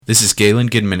This is Galen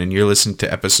Goodman, and you're listening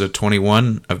to episode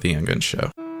 21 of The Young Guns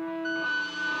Show.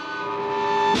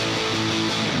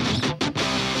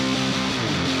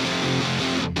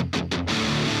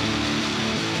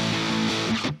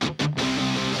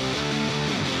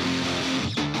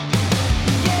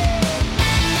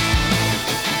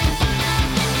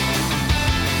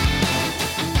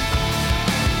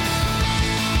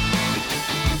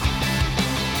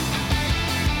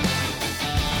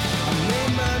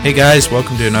 Hey guys,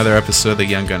 welcome to another episode of The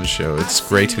Young Guns Show. It's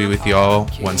great to be with you all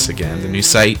once again. The new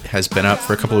site has been up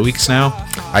for a couple of weeks now.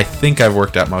 I think I've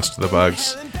worked out most of the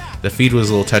bugs. The feed was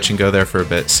a little touch and go there for a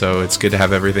bit, so it's good to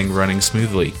have everything running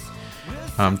smoothly.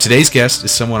 Today's guest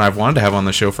is someone I've wanted to have on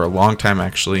the show for a long time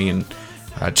actually, and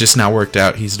just now worked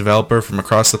out. He's a developer from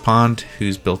across the pond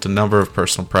who's built a number of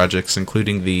personal projects,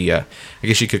 including the, I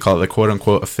guess you could call it the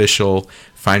quote-unquote official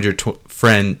Find Your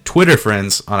Twitter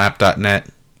Friends on app.net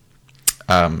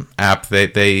app. They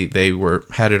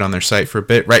had it on their site for a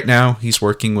bit. Right now, he's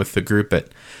working with the group at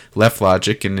Left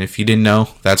Logic, and if you didn't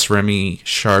know, that's Remy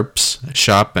Sharp's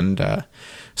shop, and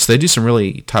so they do some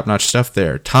really top-notch stuff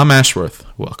there. Tom Ashworth,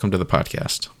 welcome to the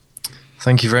podcast.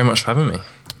 Thank you very much for having me.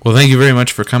 Well, thank you very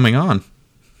much for coming on.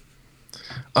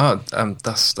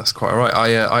 That's quite all right.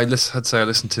 I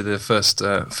listened to the first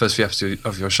few episodes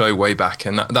of your show way back,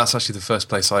 and that's actually the first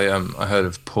place I heard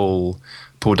of Paul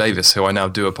Davis, who I now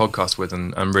do a podcast with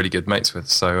and I'm really good mates with.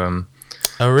 So,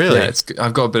 oh really? Yeah,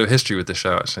 I've got a bit of history with the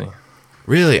show actually.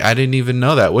 Really, I didn't even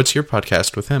know that. What's your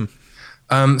podcast with him?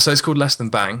 So it's called Less Than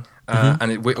Bang,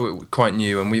 and we're quite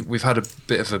new, and we've had a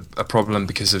bit of a problem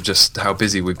because of just how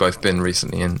busy we've both been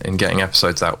recently in getting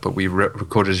episodes out. But we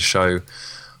recorded a show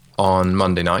on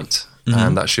Monday night,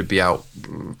 and that should be out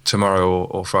tomorrow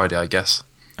or Friday, I guess.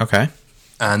 Okay.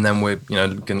 And then we're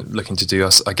looking to do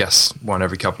I guess one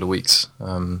every couple of weeks.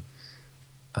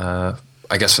 I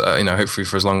guess hopefully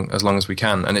for as long as we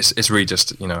can. And it's really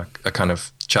just a kind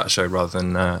of chat show rather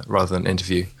than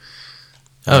interview.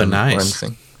 Oh, nice. Or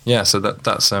anything. Yeah. So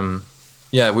that's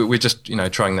we're just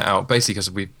trying that out basically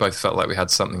because we both felt like we had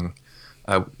something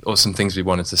or some things we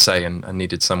wanted to say and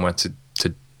needed somewhere to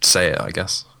say it, I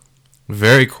guess.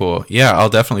 Very cool. Yeah, I'll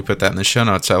definitely put that in the show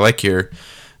notes. I like your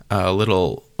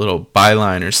little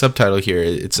byline or subtitle here.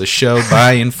 It's a show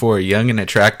by and for young and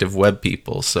attractive web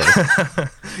people. So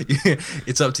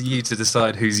it's up to you to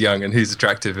decide who's young and who's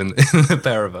attractive in the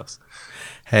pair of us.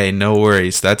 Hey, no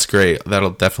worries. That's great. That'll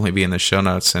definitely be in the show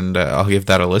notes, and I'll give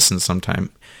that a listen sometime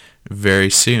very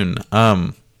soon.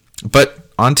 But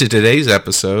on to today's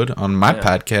episode on my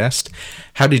podcast.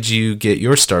 How did you get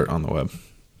your start on the web?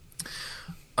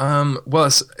 Well,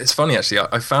 it's funny actually.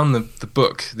 I found the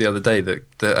book the other day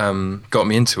that got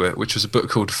me into it, which was a book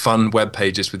called Fun Web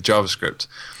Pages with JavaScript,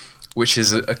 which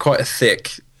is quite a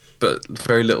thick but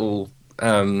very little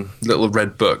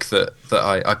red book that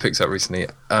I picked up recently.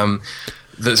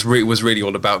 Was really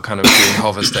all about kind of doing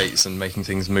hover states and making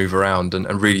things move around,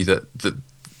 and really the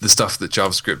stuff that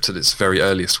JavaScript at its very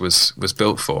earliest was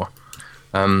built for.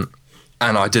 And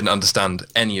I didn't understand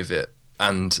any of it.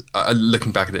 And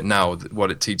looking back at it now, what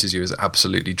it teaches you is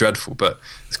absolutely dreadful. But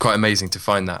it's quite amazing to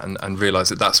find that and realize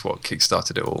that that's what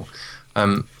kickstarted it all.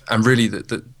 And really,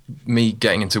 that me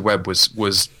getting into web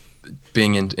was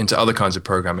being into other kinds of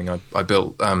programming. I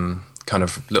built kind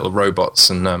of little robots,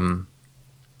 and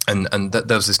there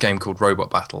was this game called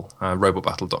Robot Battle,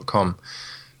 robotbattle.com,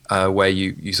 where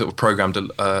you sort of programmed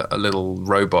a little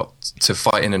robot to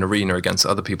fight in an arena against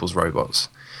other people's robots.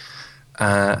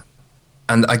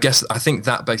 And I think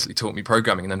that basically taught me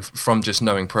programming. And then from just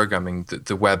knowing programming,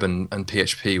 the web and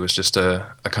PHP was just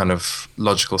a kind of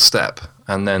logical step.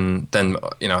 And then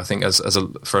I think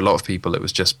for a lot of people, it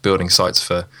was just building sites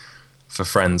for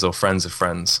friends or friends of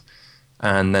friends.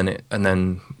 And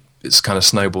then it's kind of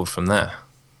snowballed from there.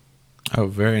 Oh,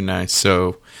 very nice.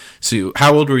 So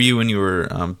how old were you when you were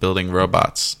building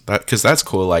robots? Because that's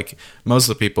cool. Like most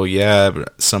of the people,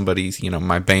 somebody's,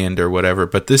 my band or whatever.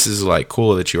 But this is like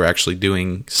cool that you were actually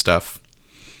doing stuff,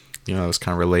 that was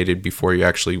kind of related before you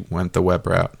actually went the web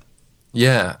route.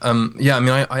 Yeah. I mean,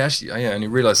 I only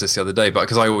realized this the other day, but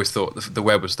because I always thought the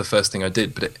web was the first thing I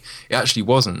did, but it actually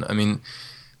wasn't. I mean,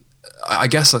 I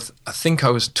guess I think I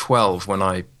was 12 when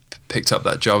I picked up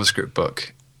that JavaScript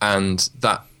book, and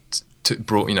that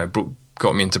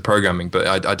got me into programming, but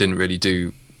I didn't really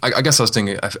do. I guess I was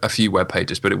doing a few web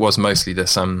pages, but it was mostly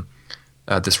this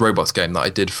robots game that I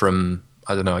did from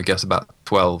I guess about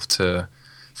 12 to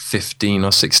 15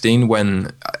 or 16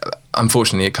 when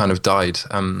unfortunately it kind of died.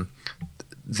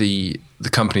 The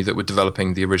company that were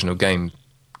developing the original game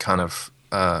kind of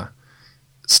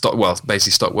stopped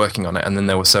working on it, and then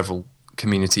there were several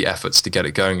community efforts to get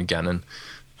it going again, and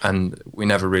we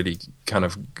never really kind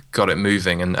of got it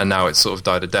moving, and now it's sort of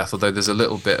died a death. Although there's a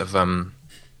little bit of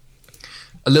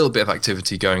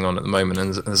activity going on at the moment,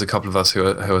 and there's a couple of us who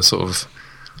are sort of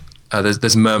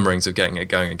there's murmurings of getting it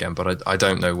going again, but I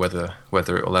don't know whether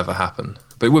it will ever happen.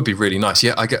 But it would be really nice.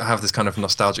 Yeah, I have this kind of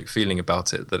nostalgic feeling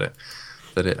about it that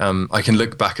I can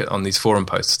look back on these forum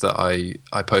posts that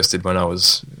I posted when I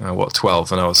was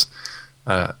 12, and I was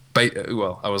I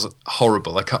was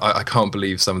horrible. I can't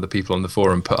believe some of the people on the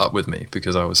forum put up with me,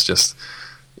 because I was just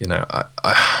 30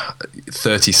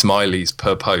 smileys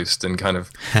per post and kind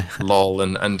of lol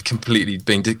and completely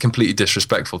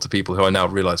disrespectful to people who I now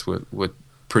realize were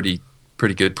pretty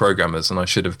good programmers, and I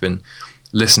should have been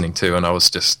listening to, and I was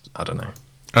just, I don't know.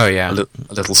 Oh yeah, a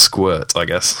little squirt, I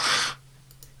guess.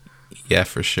 Yeah,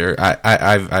 for sure.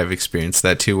 I've experienced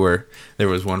that too, where there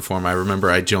was one forum I remember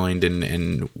I joined,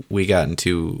 and we got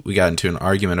into an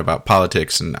argument about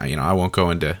politics, and I won't go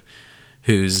into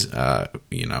who's our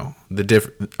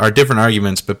different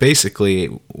arguments, but basically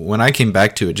when I came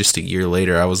back to it just a year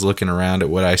later, I was looking around at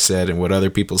what I said and what other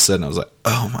people said, and I was like,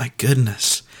 oh my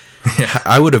goodness. Yeah.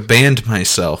 I would have banned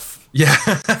myself. Yeah,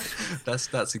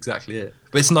 that's exactly it.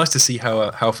 But it's nice to see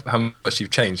how much you've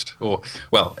changed. Or,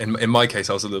 well, in my case,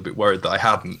 I was a little bit worried that I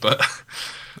hadn't. But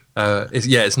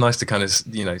it's nice to kind of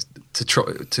to try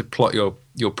to plot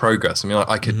your progress. I mean,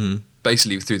 I could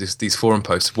basically through these forum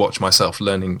posts watch myself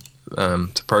learning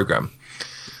to program,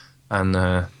 and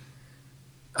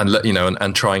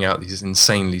trying out these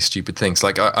insanely stupid things.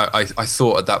 Like I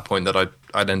thought at that point that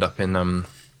I'd end up in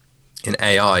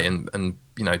AI and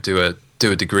do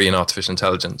a degree in artificial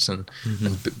intelligence and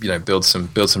build some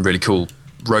really cool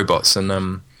robots,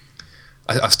 and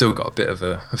I've still got a bit of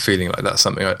a feeling like that's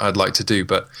something I'd like to do.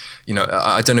 But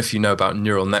I don't know if you know about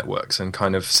neural networks and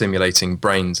kind of simulating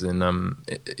brains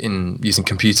in using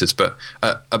computers. But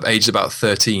at age about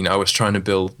 13, I was trying to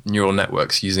build neural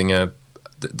networks using the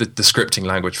scripting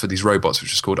language for these robots,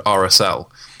 which is called RSL,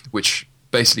 which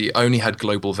basically only had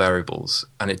global variables,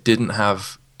 and it didn't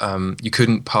have you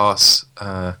couldn't pass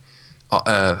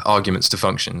arguments to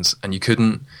functions, and you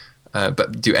couldn't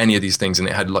but do any of these things, and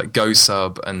it had like go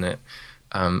sub, and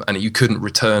you couldn't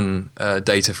return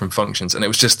data from functions, and it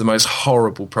was just the most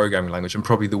horrible programming language, and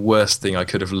probably the worst thing I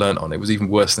could have learnt on. It was even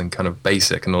worse than kind of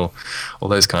BASIC and all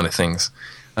those kind of things,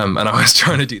 and I was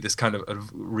trying to do this kind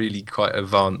of really quite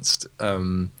advanced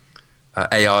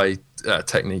AI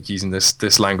technique using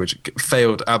this language. It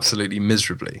failed absolutely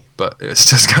miserably, but it's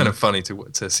just kind of funny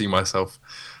to see myself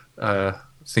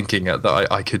thinking that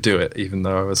I could do it, even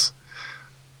though I was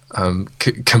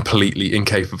completely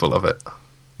incapable of it.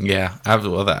 Yeah, I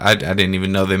didn't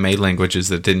even know they made languages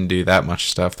that didn't do that much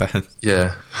stuff.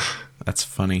 Yeah, that's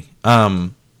funny.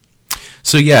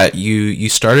 So yeah, you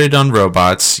started on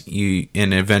robots,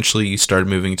 and eventually you started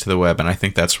moving to the web, and I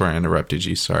think that's where I interrupted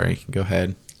you. Sorry, go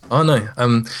ahead. Oh no,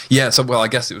 So I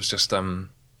guess it was just doing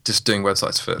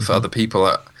websites for other people.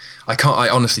 I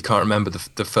honestly can't remember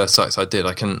the first sites I did.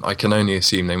 I can only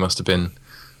assume they must have been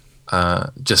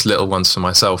just little ones for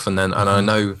myself, and I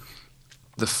know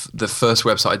the first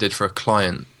website I did for a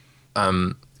client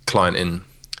in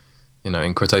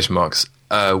in quotation marks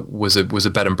was a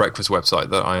bed and breakfast website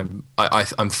that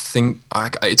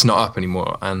it's not up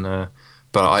anymore, and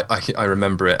but I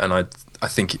remember it, and I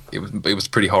think it was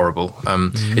pretty horrible.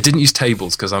 It didn't use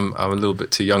tables because I'm a little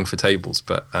bit too young for tables,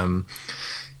 but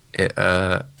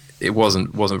it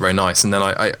wasn't very nice. And then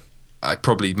I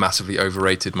probably massively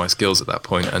overrated my skills at that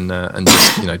point, and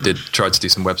just tried to do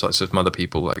some websites with some other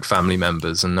people, like family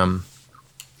members, and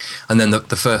then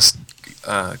the first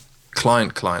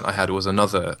client I had was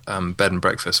another bed and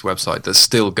breakfast website that's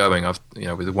still going. I've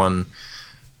with one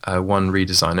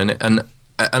redesign, and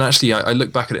actually I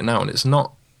look back at it now, and it's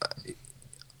not.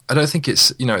 I don't think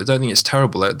it's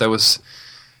terrible. There was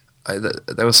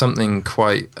something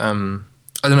quite.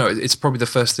 I don't know. It's probably the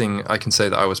first thing I can say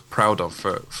that I was proud of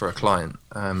for a client,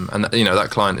 and that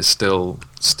client is still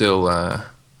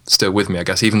with me, I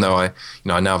guess. Even though I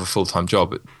now have a full-time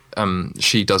job,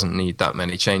 she doesn't need that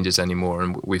many changes anymore,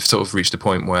 and we've sort of reached a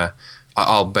point where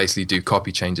I'll basically do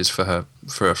copy changes for her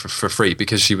for free,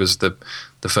 because she was the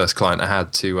first client I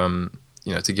had to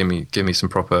to give me some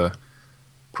proper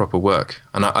work.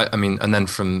 And I mean, and then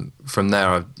from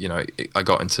there, I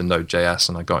got into Node.js,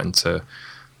 and I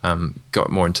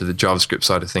got more into the JavaScript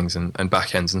side of things and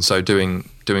backends, and so doing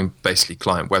basically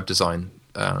client web design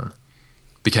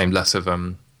became less of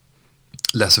a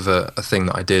thing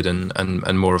that I did,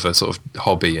 and more of a sort of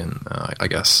hobby, and I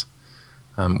guess.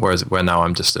 Where now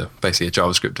I'm just basically a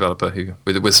JavaScript developer who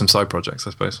with some side projects,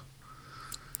 I suppose.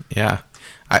 Yeah,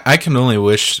 I can only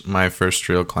wish my first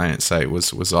real client site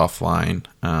was offline.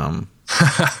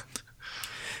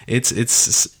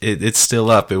 It's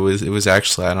still up. It was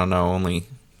actually, I don't know, only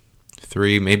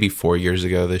 3, maybe 4 years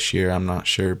ago this year. I'm not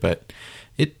sure, but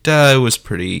it was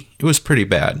pretty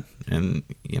bad. And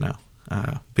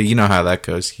but you know how that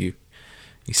goes. You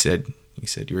said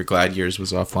you were glad yours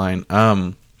was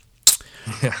offline.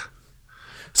 Yeah.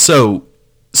 So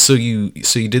you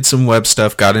did some web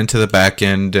stuff, got into the back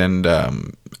end, and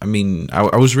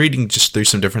I was reading just through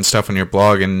some different stuff on your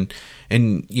blog, and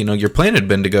your plan had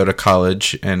been to go to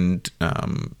college and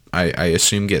I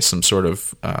assume get some sort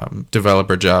of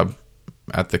developer job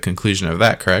at the conclusion of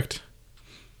that, correct?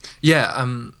 Yeah,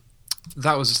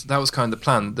 that was kind of the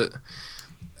plan. That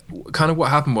kind of what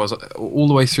happened was, all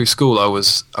the way through school, I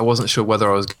wasn't sure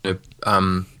whether I was going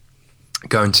to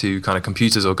go into kind of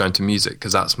computers or go into music,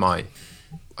 because that's my,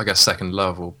 I guess, second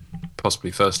love, or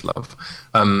possibly first love,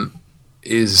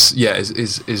 is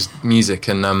music.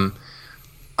 And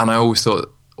I always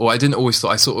thought, or I didn't always thought,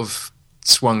 I sort of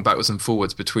swung backwards and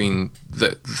forwards between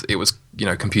it was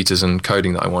computers and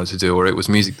coding that I wanted to do, or it was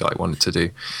music that I wanted to do.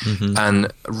 Mm-hmm.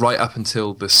 And right up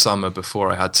until the summer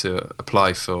before I had to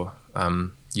apply for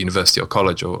university or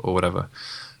college or whatever,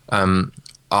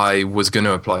 I was going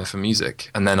to apply for music,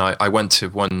 and then I went to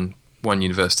one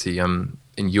university in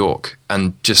York,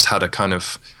 and just had a kind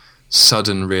of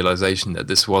sudden realization that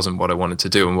this wasn't what I wanted to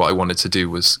do, and what I wanted to do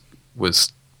was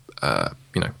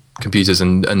computers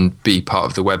and be part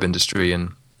of the web industry,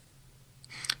 and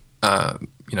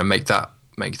make that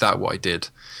what I did.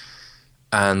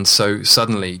 And so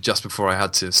suddenly, just before I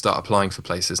had to start applying for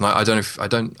places, and I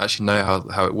don't actually know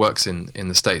how it works in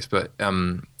the States, but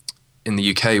in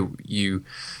the UK, you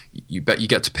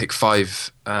get to pick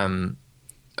 5,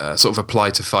 sort of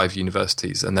apply to 5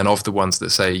 universities, and then of the ones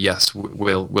that say yes,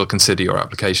 we'll consider your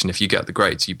application if you get the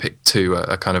grades, you pick 2,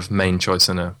 a kind of main choice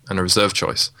and a reserve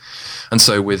choice. And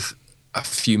so with a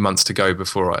few months to go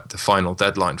before the final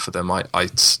deadline for them, I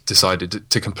decided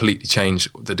to completely change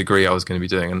the degree I was going to be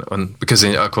doing, and because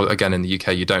again in the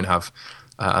UK you don't have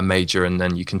a major, and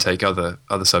then you can take other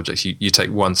subjects. You take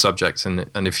one subject,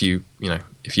 and if you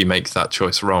make that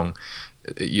choice wrong,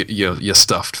 you're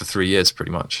stuffed for 3 years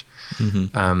pretty much.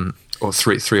 Mm-hmm. Or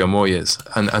three or more years.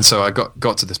 And so I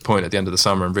got to this point at the end of the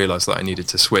summer and realized that I needed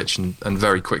to switch, and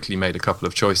very quickly made a couple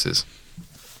of choices.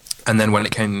 And then when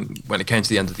it came to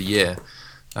the end of the year,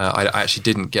 I actually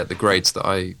didn't get the grades that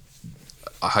I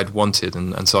had wanted,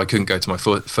 and so I couldn't go to my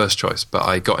first choice, but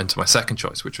I got into my second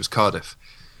choice, which was Cardiff.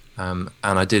 And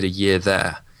I did a year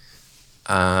there,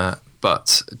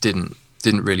 but didn't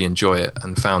really enjoy it,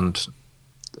 and found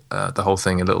the whole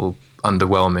thing a little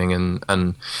underwhelming,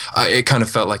 and it kind of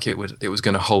felt like it was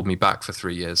going to hold me back for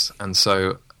 3 years. And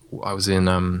so I was in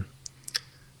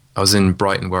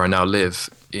Brighton, where I now live,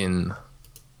 in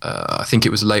I think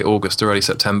it was late August or early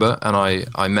September, and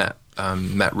I met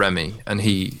Remy, and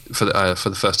he for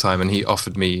the first time, and he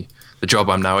offered me the job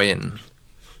I'm now in.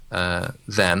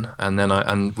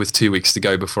 And with 2 weeks to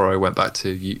go before I went back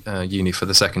to uni for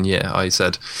the second year, I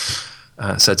said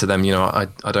to them, I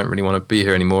don't really want to be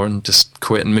here anymore, and just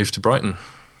quit and move to Brighton.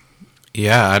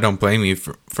 Yeah, I don't blame you.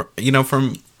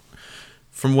 From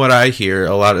what I hear,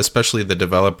 a lot, especially the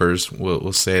developers,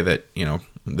 will say that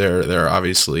they're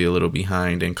obviously a little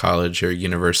behind in college or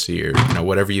university, or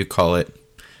whatever you call it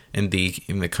in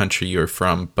the country you're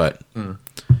from, but.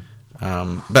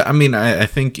 But I mean, I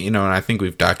think, and I think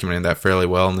we've documented that fairly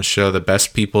well in the show. The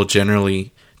best people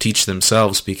generally teach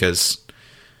themselves, because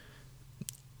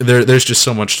there's just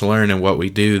so much to learn in what we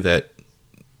do that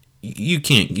you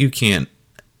can't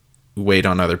wait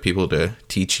on other people to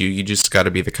teach you. You just got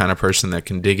to be the kind of person that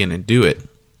can dig in and do it.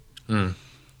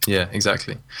 Yeah,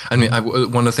 exactly. I mean,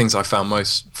 one of the things I found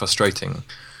most frustrating,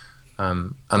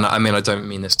 and I mean, I don't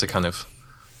mean this to kind of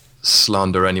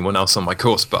slander anyone else on my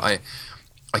course, but I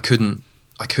couldn't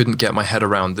get my head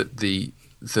around the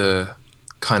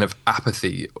kind of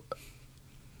apathy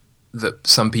that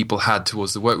some people had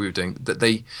towards the work we were doing. That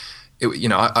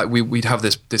we'd have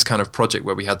this kind of project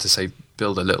where we had to, say,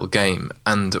 build a little game,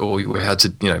 or we had to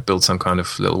build some kind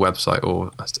of little website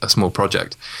or a small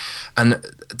project, and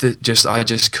I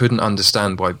just couldn't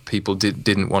understand why people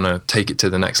didn't want to take it to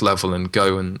the next level and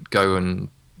go and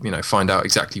find out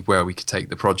exactly where we could take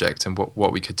the project and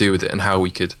what we could do with it, and how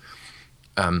we could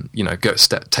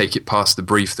take it past the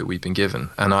brief that we've been given.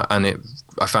 And I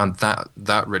found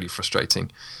that really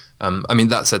frustrating. I mean,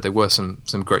 that said, there were some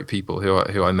great people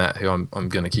who I met, who I'm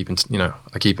going to keep in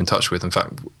touch with. In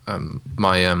fact,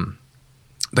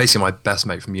 basically my best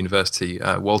mate from university,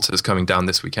 Walter, is coming down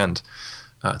this weekend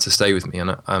to stay with me.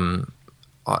 And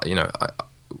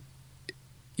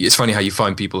it's funny how you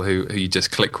find people who you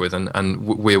just click with, and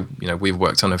we've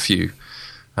worked on a few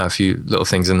a few little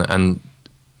things, and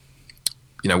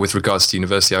with regards to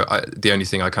university, the only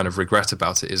thing I kind of regret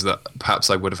about it is that perhaps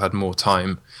I would have had more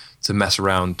time to mess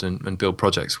around and build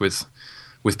projects with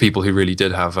people who really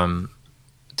did have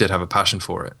a passion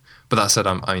for it. But that said,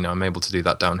 I'm able to do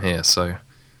that down here, so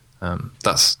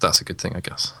that's a good thing, I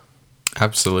guess.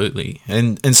 Absolutely.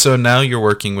 And so now you're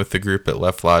working with the group at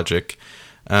Left Logic.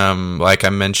 Like I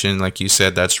mentioned, like you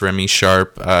said, that's Remy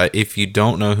Sharp. If you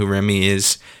don't know who Remy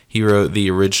is, he wrote the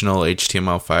original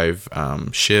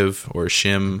HTML5 shiv or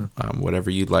shim, whatever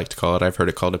you'd like to call it. I've heard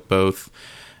it called it both.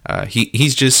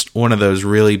 He's just one of those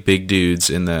really big dudes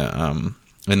in the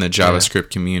JavaScript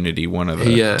community, one of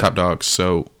the top dogs.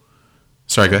 So,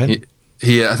 sorry, go ahead.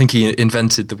 I think he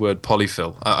invented the word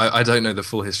polyfill. I don't know the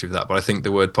full history of that, but I think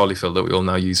the word polyfill that we all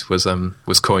now use was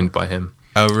coined by him.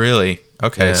 Oh, really?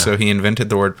 Okay, so he invented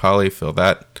the word polyfill.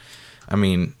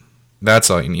 That's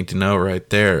all you need to know right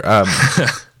there.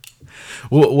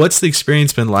 What's the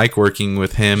experience been like working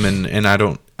with him? And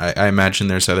I imagine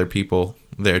there's other people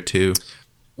there too.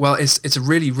 Well, it's a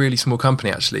really, really small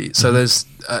company, actually. So there's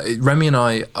Remy and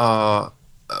I are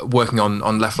working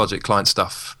on Left Logic client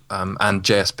stuff and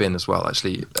JS Bin as well,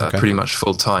 actually, pretty much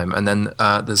full time. And then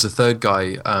there's a third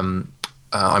guy. I'm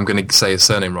going to say his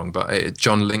surname wrong, but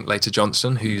John Linklater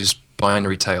Johnson, who's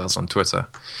Binary Tales on Twitter,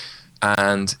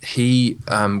 and he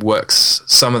works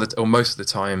most of the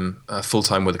time full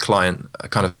time with a client,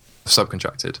 kind of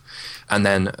subcontracted, and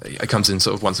then it comes in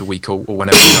sort of once a week or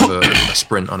whenever we have a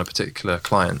sprint on a particular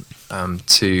client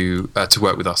to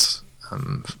work with us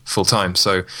full time.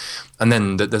 So, and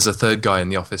then there's a third guy in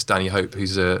the office, Danny Hope,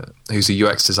 who's a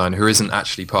UX designer who isn't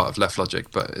actually part of Left Logic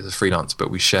but is a freelance.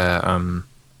 But we share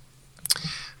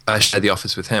the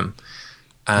office with him,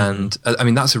 and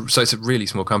so it's a really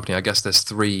small company. I guess there's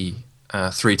three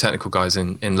technical guys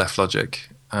in Left Logic.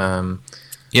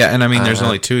 Yeah, and there's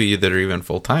only two of you that are even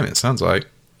full time. It sounds like.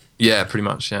 Yeah, pretty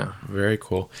much. Yeah. Very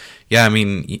cool. Yeah,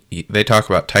 they talk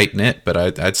about tight knit, but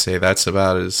I'd say that's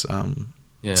about as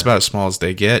it's about as small as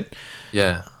they get.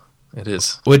 Yeah, it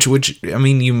is. Which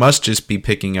you must just be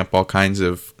picking up all kinds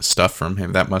of stuff from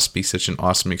him. That must be such an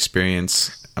awesome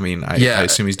experience. I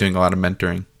assume he's doing a lot of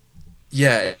mentoring.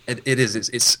 Yeah, it is.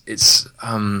 It's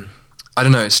I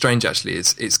don't know. It's strange actually.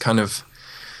 It's kind of.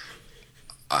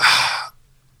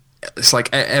 It's like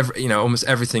almost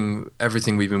everything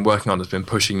we've been working on has been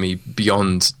pushing me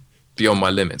beyond my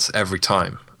limits every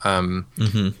time. But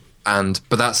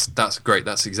that's great.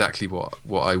 That's exactly what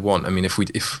I want. At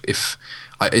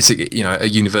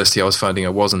university I was finding I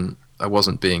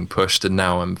wasn't being pushed, and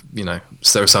now I'm there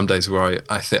are some days where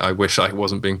I wish I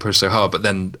wasn't being pushed so hard, but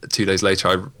then 2 days later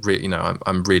I'm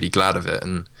really glad of it,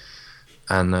 and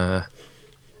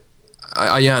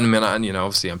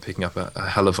obviously I'm picking up a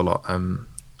hell of a lot.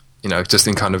 Just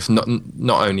in kind of not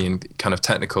only in kind of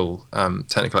technical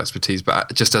expertise,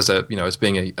 but just as as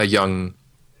being a young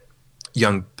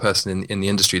person in the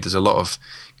industry, there's a lot of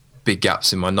big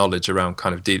gaps in my knowledge around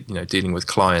kind of dealing with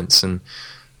clients and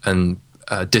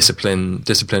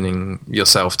disciplining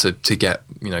yourself to get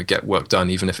work done,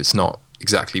 even if it's not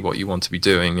exactly what you want to be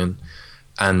doing,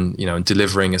 and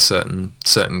delivering a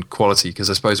certain quality. Because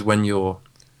I suppose when you're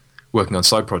working on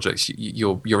side projects,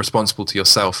 you're responsible to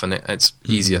yourself, and it's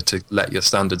easier to let your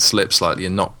standards slip slightly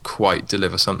and not quite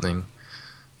deliver something.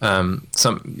 Not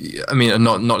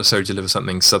necessarily deliver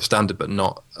something substandard, but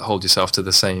not hold yourself to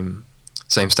the same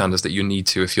standards that you need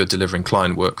to if you're delivering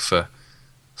client work for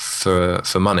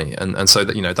money. And so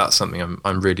that that's something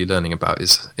I'm really learning about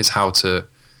is how to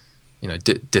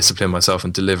discipline myself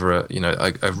and deliver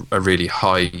a really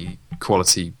high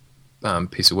quality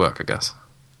piece of work, I guess.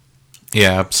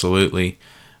 Yeah, absolutely.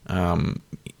 I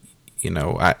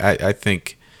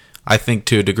think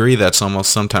to a degree that's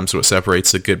almost sometimes what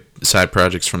separates the good side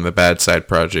projects from the bad side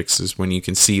projects, is when you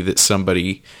can see that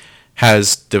somebody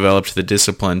has developed the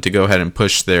discipline to go ahead and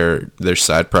push their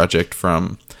side project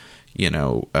from,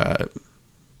 that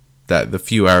the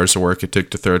few hours of work it took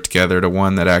to throw it together to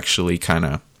one that actually kind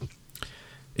of,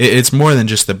 it's more than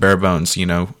just the bare bones,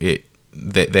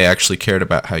 they actually cared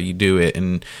about how you do it.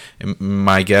 And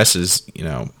my guess is,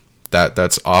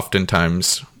 that's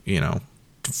oftentimes,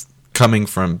 coming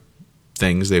from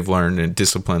things they've learned and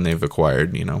discipline they've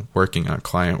acquired, working on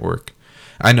client work.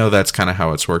 I know that's kind of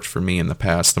how it's worked for me in the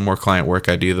past. The more client work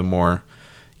I do, the more,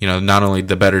 not only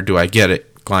the better do I get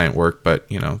at client work, but,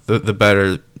 the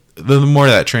better, the more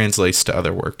that translates to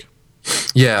other work.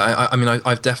 Yeah,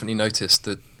 I've definitely noticed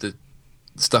that the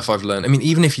stuff I've learned.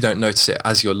 Even if you don't notice it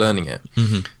as you're learning it,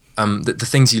 the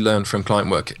things you learn from client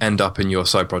work end up in your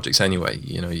side projects anyway.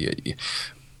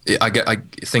 I get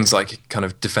things like kind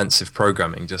of defensive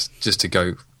programming, just to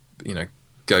go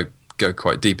go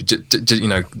quite deep. You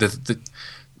know,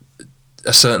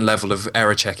 a certain level of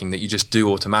error checking that you just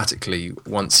do automatically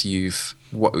once you're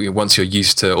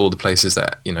used to all the places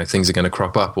that, you know, things are going to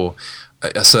crop up, or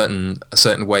a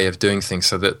certain way of doing things,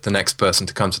 so that the next person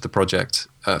to come to the project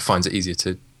finds it easier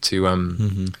to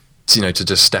you know, to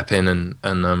just step in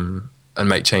and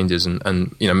make changes,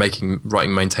 and you know,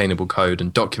 writing maintainable code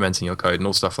and documenting your code and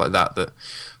all stuff like that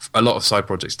a lot of side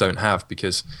projects don't have,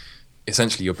 because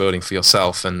essentially you're building for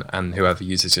yourself and whoever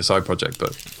uses your side project,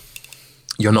 but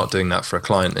you're not doing that for a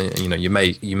client. You know, you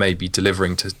may be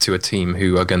delivering to a team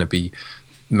who are going to be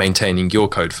maintaining your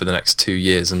code for the next 2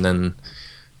 years, and then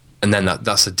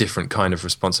that's a different kind of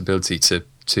responsibility to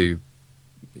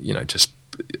you know, just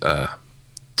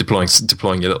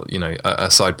deploying your, you know,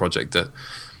 a side project that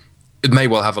it may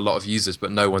well have a lot of users,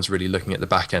 but no one's really looking at the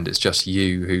back end. It's just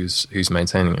you who's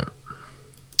maintaining it.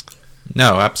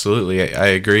 No, absolutely. I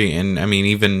agree. And I mean,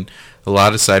 even a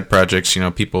lot of side projects, you know,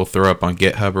 people throw up on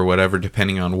GitHub or whatever,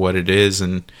 depending on what it is.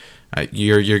 And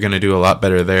you're going to do a lot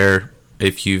better there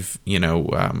if you've, you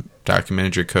know,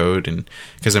 documented your code. And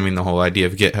because, I mean, the whole idea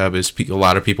of GitHub is a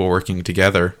lot of people working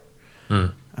together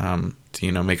to,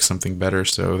 you know, make something better.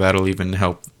 So that'll even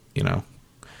help, you know,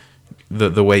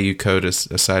 the way you code a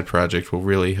side project will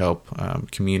really help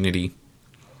community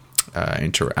I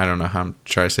don't know how I'm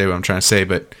trying to say what I'm trying to say,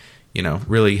 but, you know,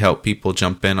 really help people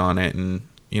jump in on it. And,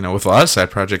 you know, with a lot of side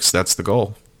projects, that's the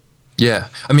goal. Yeah,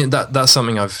 I mean, that's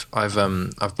something I've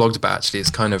blogged about, actually. It's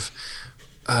kind of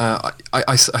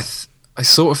I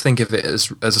sort of think of it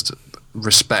as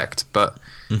respect, but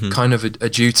kind of a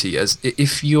duty. As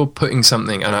if you're putting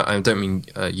something, and I don't mean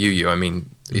you, I mean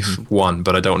if one,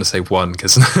 but I don't want to say one,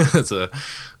 because that's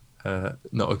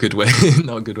not a good way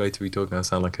to be talking. I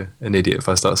sound like an idiot if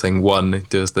I start saying one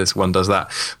does this, one does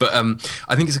that. But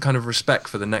I think it's a kind of respect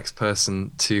for the next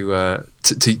person to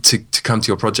come to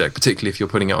your project, particularly if you're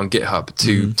putting it on GitHub,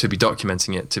 to be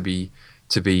documenting it, to be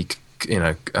you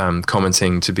know,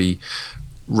 commenting, to be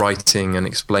writing and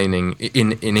explaining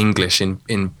in English,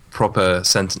 in proper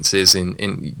sentences,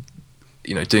 in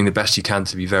you know, doing the best you can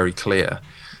to be very clear.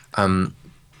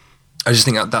 I just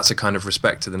think that's a kind of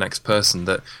respect to the next person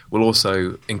that will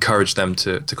also encourage them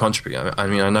to contribute. I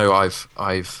mean, I know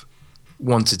I've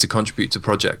wanted to contribute to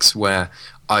projects where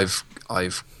I've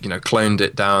you know, cloned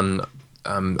it down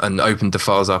and opened the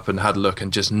files up and had a look,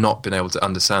 and just not been able to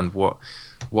understand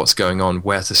what's going on,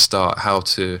 where to start, how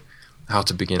to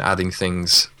begin adding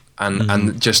things,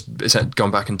 and just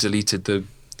gone back and deleted the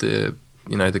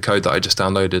you know, the code that I just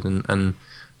downloaded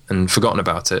and forgotten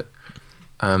about it.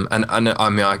 And I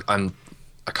mean,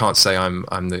 I can't say I'm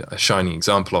a shining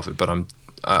example of it, but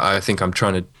I think I'm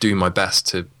trying to do my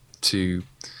best to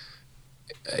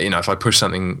you know, if I push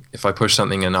something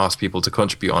and ask people to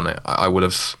contribute on it, I would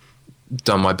have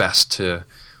done my best to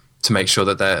make sure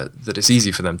that it's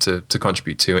easy for them to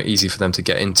contribute to, easy for them to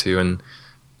get into, and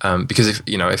because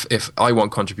if I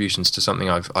want contributions to something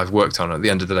I've worked on, at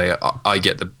the end of the day, I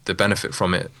get the benefit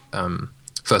from it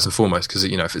first and foremost, because,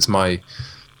 you know, if it's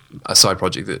a side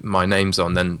project that my name's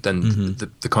on, then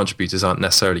the contributors aren't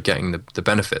necessarily getting the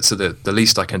benefit. So the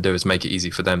least I can do is make it easy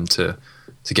for them to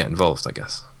get involved, I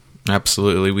guess.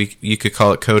 Absolutely. You could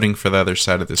call it coding for the other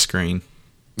side of the screen.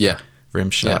 Yeah.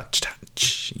 Remy Sharp.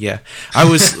 Yeah. I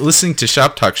was listening to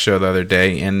Shop Talk Show the other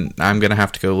day, and I'm going to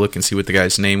have to go look and see what the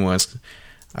guy's name was.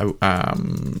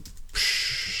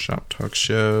 Shop Talk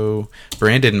Show.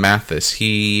 Brandon Mathis.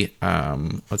 He,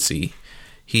 let's see.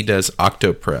 He does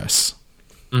Octopress.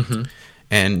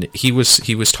 And he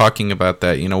was talking about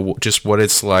that, you know, just what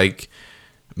it's like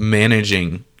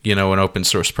managing, you know, an open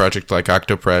source project like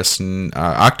Octopress. And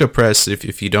Octopress,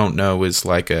 if you don't know, is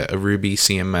like a Ruby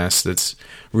CMS that's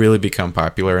really become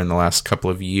popular in the last couple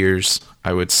of years,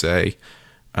 I would say.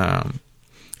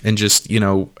 And just, you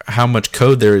know, how much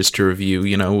code there is to review,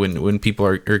 you know, when people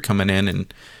are coming in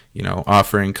and, you know,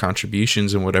 offering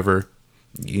contributions and whatever,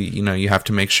 you know, you have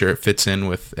to make sure it fits in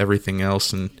with everything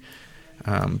else. And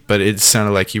but it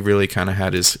sounded like he really kind of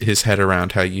had his head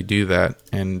around how you do that,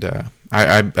 and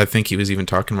I think he was even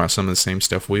talking about some of the same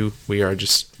stuff we are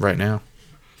just right now.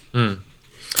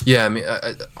 Yeah, I mean,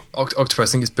 Octopress,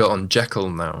 I think it's built on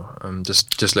Jekyll now. I'm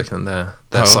just looking at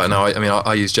their site now. I mean,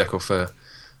 I use Jekyll for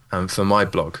my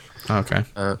blog. Okay,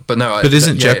 but no, but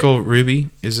isn't Jekyll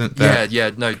Ruby? Isn't that?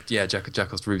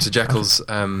 Jekyll's Ruby. So Jekyll's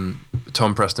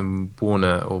Tom Preston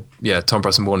Warner,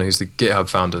 who's the GitHub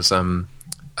founders.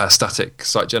 A static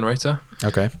site generator.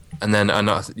 Okay. And then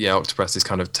Octopress is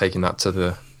kind of taking that to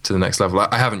the next level.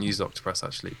 I haven't used Octopress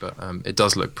actually, but it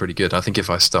does look pretty good. I think if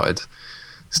I started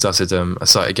a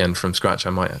site again from scratch,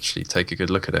 I might actually take a good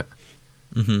look at it.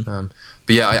 But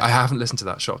yeah, I haven't listened to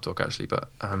that shop talk actually. But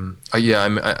and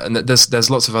there's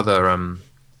lots of other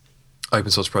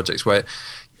open source projects where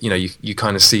you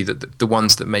kind of see that the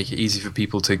ones that make it easy for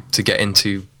people to get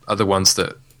into are the ones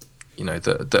that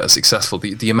that are successful.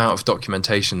 The amount of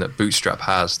documentation that Bootstrap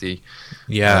has, the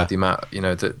amount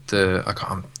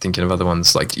I'm thinking of other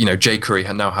ones like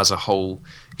jQuery now has a whole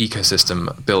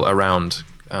ecosystem built around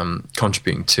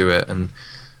contributing to it, and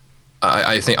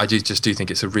I do think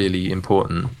it's a really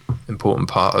important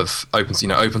part of open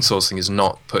sourcing is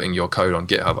not putting your code on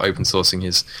GitHub. Open sourcing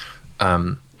is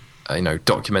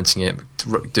documenting it,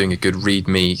 doing a good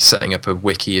README, setting up a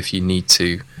wiki if you need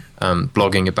to,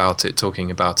 blogging about it, talking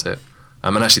about it.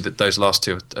 And actually, those last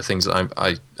two are things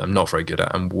that I'm not very good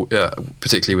at, and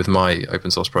particularly with my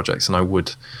open source projects. And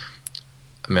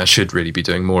I should really be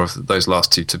doing more of those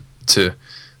last two to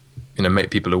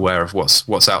make people aware of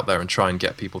what's out there and try and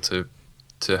get people to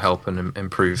help and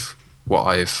improve what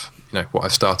I've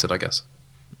started, I guess.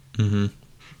 Mm-hmm.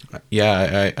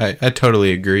 Yeah, I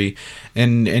totally agree.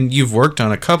 And you've worked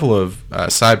on a couple of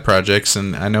side projects,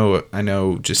 and I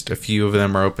know just a few of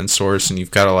them are open source, and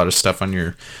you've got a lot of stuff on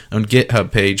your own GitHub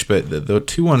page. But the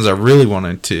two ones I really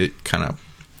wanted to kind of,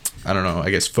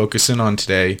 focus in on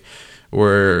today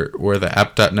were the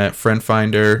app.net friend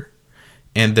finder,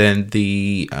 and then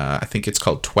the I think it's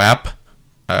called TWAP.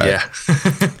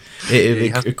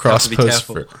 It cross posts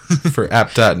for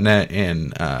app.net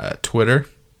and Twitter.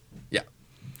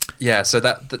 Yeah, so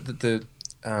that the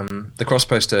cross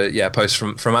poster, posts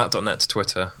from app.net to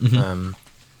Twitter, and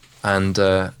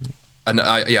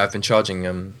I've been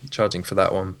charging for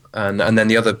that one, and then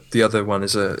the other one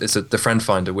is the friend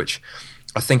finder, which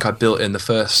I think I built in the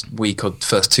first week or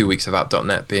first 2 weeks of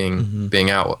app.net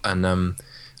being out, and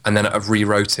then I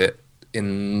rewrote it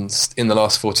in the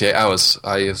last 48 hours.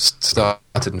 I have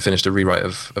started and finished a rewrite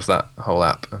of that whole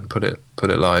app and put it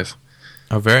live.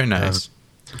 Oh, very nice.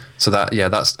 So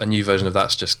that's a new version of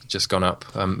that's just gone up.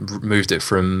 Moved it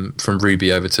from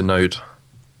Ruby over to Node.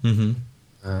 Those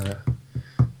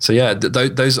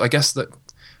I guess that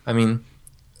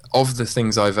of the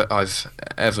things I've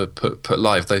ever put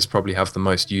live, those probably have the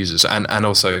most users, and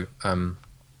also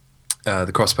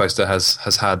the cross poster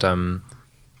has had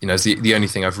is the only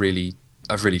thing I've really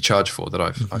charged for that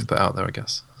I've put out there, I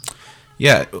guess.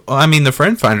 Yeah, well, the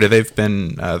friend finder, they've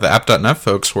been, the app.net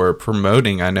folks were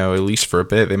promoting, I know, at least for a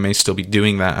bit. They may still be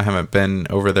doing that. I haven't been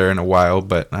over there in a while,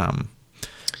 but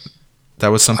that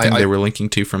was something they were linking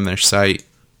to from their site.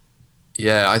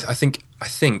 Yeah, I think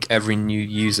every new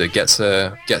user gets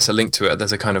a link to it.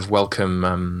 There's a kind of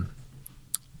welcome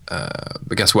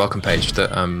page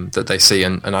that they see,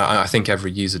 and I think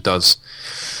every user does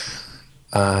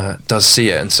see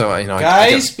it, and so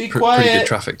guys, I get pretty good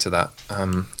traffic to that.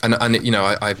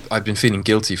 I've been feeling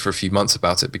guilty for a few months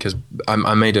about it because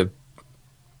I made a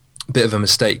bit of a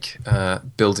mistake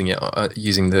building it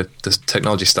using the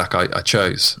technology stack I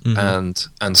chose, and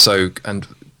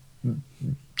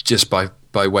just by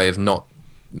way of not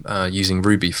using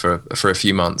Ruby for a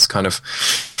few months, kind of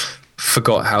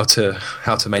forgot how to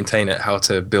maintain it, how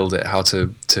to build it, how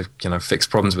to fix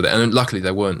problems with it. And luckily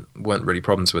there weren't really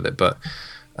problems with it, but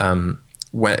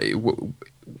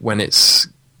when it's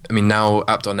now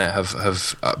app.net have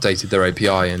updated their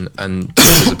API and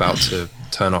was about to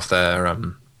turn off their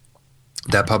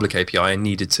public API and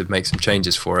needed to make some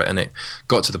changes for it, and it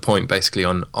got to the point basically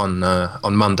on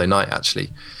Monday night actually,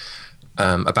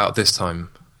 about this time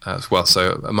as well,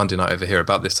 so a Monday night over here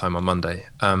about this time on Monday,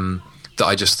 that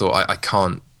I just thought I'm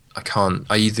going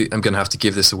to have to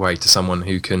give this away to someone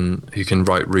who can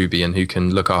write Ruby and who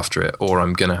can look after it, or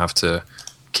I'm going to have to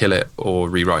kill it or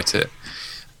rewrite it.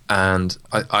 And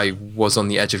I was on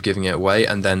the edge of giving it away,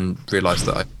 and then realized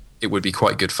that it would be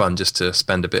quite good fun just to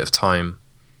spend a bit of time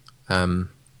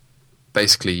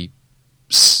basically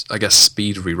I guess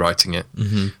speed rewriting it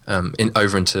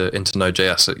over into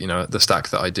Node.js, the stack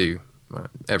that I do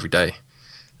every day.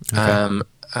 Okay.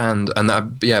 And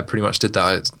that pretty much did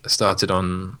that. I started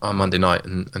on Monday night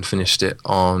and finished it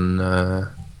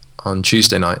on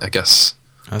Tuesday night, I guess.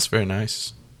 That's very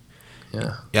nice.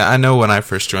 Yeah, I know when I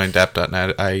first joined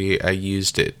app.net, I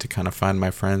used it to kind of find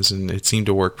my friends, and it seemed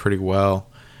to work pretty well.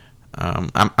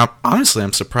 I'm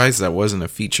honestly surprised that wasn't a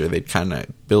feature they'd kind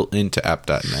of built into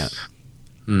app.net.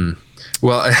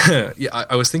 Well,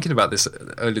 I was thinking about this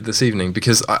earlier this evening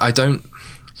because I've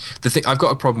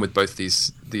got a problem with both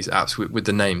these apps with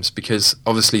the names, because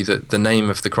obviously the name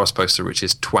of the cross poster, which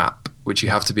is TWAP, which you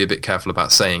have to be a bit careful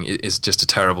about saying, is just a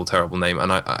terrible name,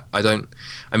 and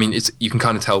you can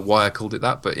kind of tell why I called it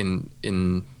that, but in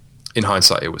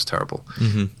hindsight it was terrible.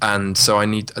 And so I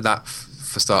need that,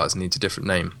 for starters, needs a different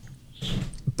name.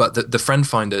 but the friend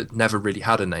finder never really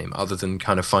had a name other than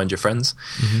kind of find your friends.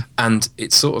 And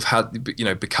it sort of had,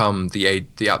 become the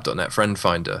app.net friend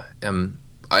finder.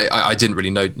 I didn't really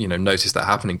notice that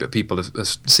happening, but people have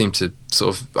seemed to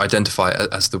sort of identify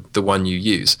it as the one you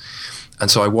use. And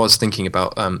so I was thinking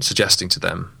about suggesting to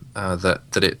them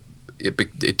that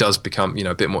it does become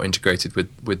a bit more integrated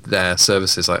with their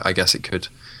services. I guess it could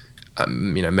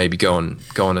maybe go on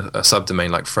a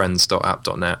subdomain like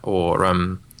friends.app.net or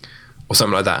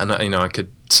something like that, and I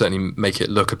could certainly make it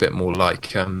look a bit more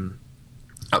like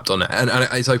app.net, and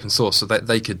it's open source, so that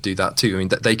they could do that too. I mean,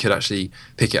 that they could actually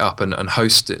pick it up and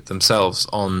host it themselves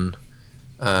on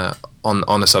a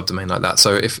subdomain like that.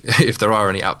 So if there are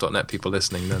any app.net people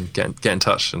listening, then get in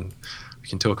touch and we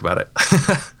can talk about it.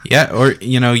 Yeah, or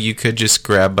you could just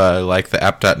grab like the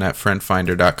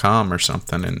app.netfriendfinder.com or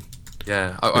something and.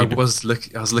 Yeah, I was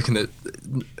looking at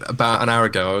about an hour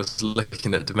ago. I was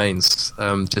looking at domains,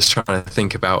 just trying to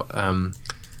think about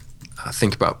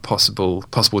possible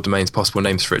domains, possible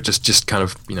names for it. Just kind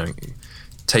of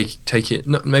take it.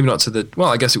 Maybe not to the. Well,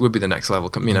 I guess it would be the next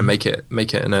level. Make it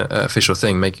an official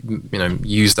thing.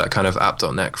 Use that kind of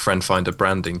app.net friend finder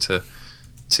branding to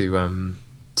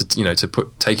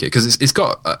take it, because it's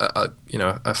got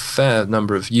a fair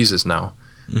number of users now.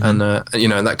 And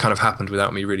and that kind of happened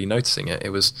without me really noticing it. It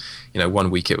was 1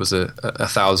 week it was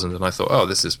 1,000, and I thought, oh,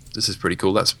 this is pretty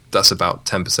cool. That's about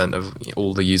 10% of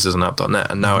all the users on app.net,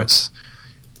 and now it's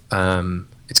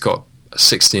got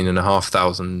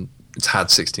 16,500. It's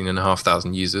had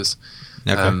 16,500 users,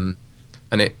 and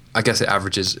I guess it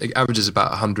averages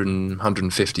about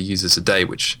 150 users a day,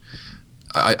 which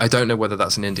I don't know whether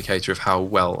that's an indicator of how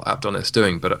well app.net is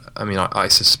doing, but I mean I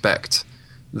suspect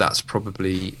that's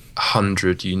probably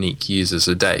 100 unique users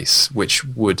a day, which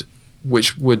would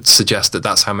suggest that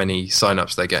that's how many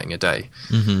signups they're getting a day.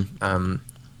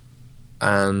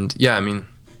 And yeah, I mean,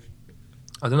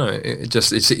 I don't know. It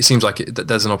seems like that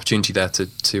there's an opportunity there to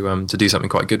do something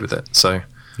quite good with it. So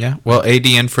yeah, well,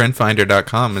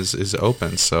 adnfriendfinder.com is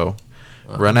open, so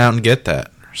run out and get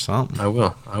that or something. I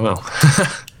will.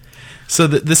 So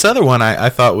this other one I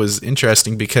thought was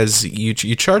interesting because you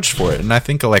charged for it, and I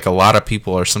think like a lot of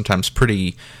people are sometimes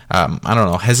pretty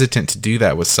hesitant to do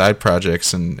that with side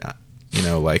projects, and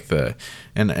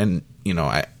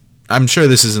I'm sure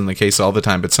this isn't the case all the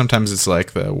time, but sometimes it's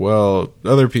like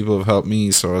other people have helped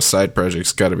me, so a side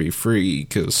project's got to be free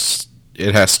because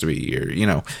it has to be,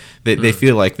 or they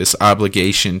feel like this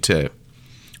obligation to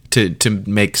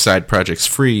make side projects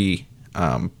free,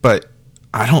 but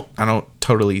I don't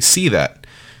totally see that.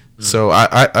 So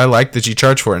I like that you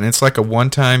charge for it, and it's like a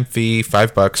one-time fee,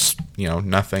 $5,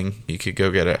 nothing. You could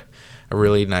go get a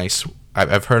really nice.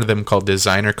 I've heard of them called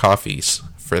designer coffees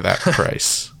for that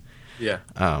price. Yeah.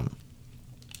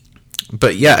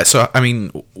 But yeah, so I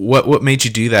mean, what made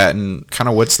you do that, and kind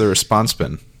of what's the response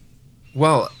been?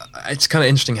 Well, it's kind of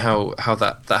interesting how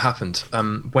that happened.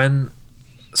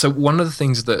 So one of the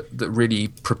things that really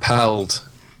propelled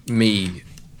me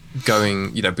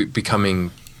going,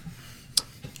 becoming,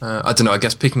 I don't know, I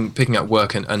guess picking up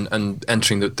work and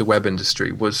entering the web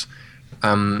industry was a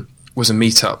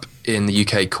meetup in the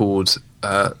UK called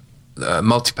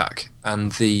Multipack,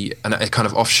 and a kind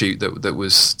of offshoot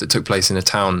that took place in a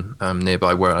town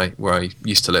nearby where I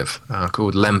used to live,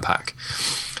 called Lempack,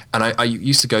 and I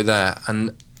used to go there,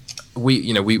 and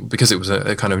we because it was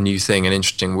a kind of new thing and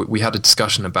interesting, we had a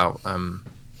discussion about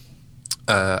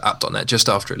app.net just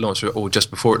after it launched, or just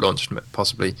before it launched,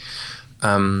 possibly,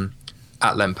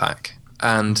 at Lempack,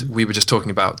 and we were just talking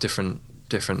about different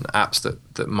apps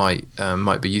that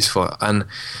might be useful, and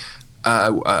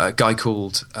a guy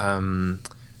called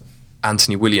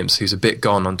Anthony Williams, who's a bit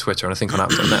gone on Twitter and I think on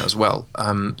app.net as well,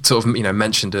 sort of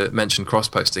mentioned cross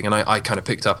posting, and I kind of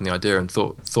picked up on the idea and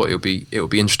thought it would be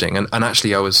interesting, and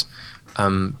actually I was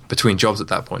between jobs at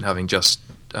that point, having just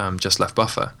left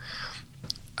Buffer.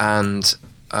 And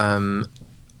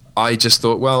I just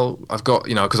thought, well, I've got,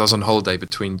 because I was on holiday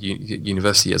between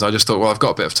university years, I just thought, well, I've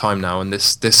got a bit of time now, and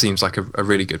this seems like a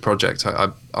really good project.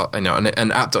 And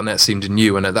app.net seemed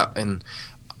new, and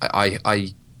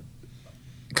I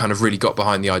kind of really got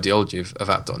behind the ideology of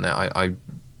app.net. I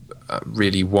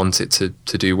really want it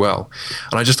to do well,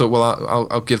 and I just thought, well,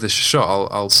 I'll give this a shot.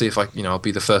 I'll see if I'll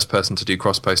be the first person to do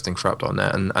cross posting for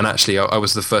app.net, and actually I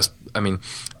was the first. I mean,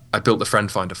 I built the friend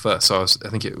finder first, so I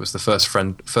think it was the first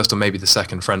or maybe the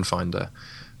second friend finder,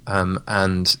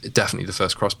 and definitely the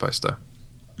first cross poster.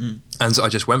 And so I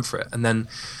just went for it, and then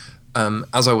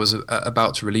as I was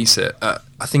about to release it, I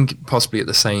think possibly at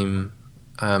the same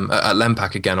at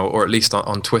Lempack again, or at least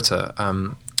on Twitter,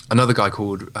 another guy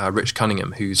called Rich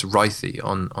Cunningham, who's Writhy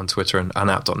on Twitter and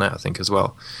app.net, I think, as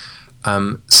well.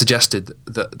 suggested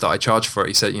that I charge for it.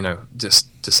 He said, just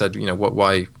said,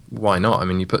 why not? I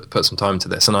mean, you put some time into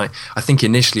this. And I think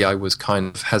initially I was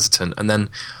kind of hesitant, and then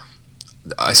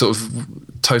I sort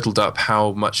of totaled up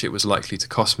how much it was likely to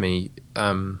cost me,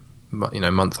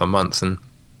 month on month, and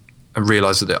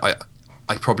realized that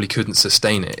I probably couldn't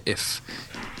sustain it if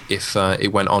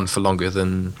it went on for longer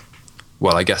than,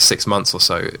 well, I guess 6 months or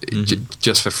so,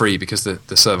 just for free, because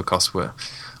the server costs are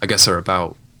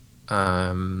about,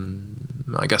 I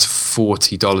guess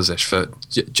 $40-ish for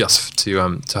just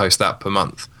to host that per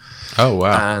month. Oh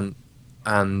wow!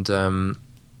 And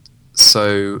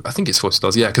so I think it's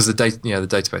 $40. Yeah, because the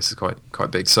database is quite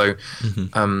big. So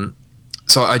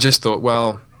so I just thought,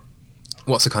 well,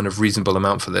 what's a kind of reasonable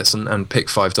amount for this, and pick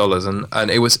 $5,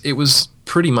 and it was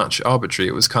pretty much arbitrary.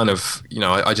 It was kind of,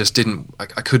 I just I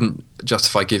couldn't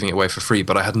justify giving it away for free,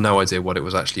 but I had no idea what it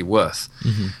was actually worth.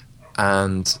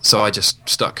 And so I just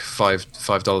stuck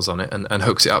 $5 on it and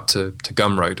hooked it up to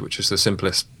Gumroad, which was the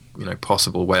simplest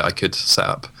possible way I could set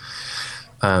up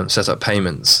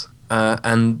payments,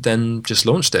 and then just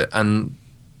launched it. And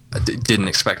I didn't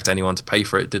expect anyone to pay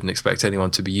for it, didn't expect anyone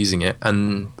to be using it,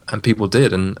 and people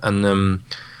did, and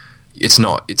it's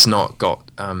not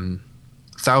got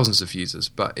thousands of users,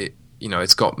 but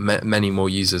it's got many more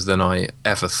users than I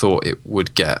ever thought it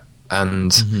would get.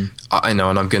 And I know,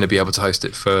 and I'm going to be able to host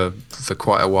it for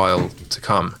quite a while to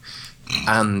come,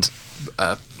 and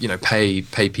pay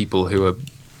people who are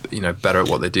better at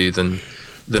what they do than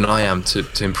I am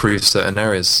to improve certain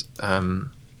areas of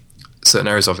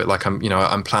it. Like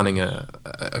I'm planning a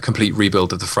complete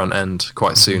rebuild of the front end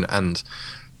quite soon, and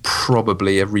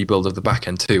probably a rebuild of the back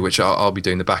end too, which I'll be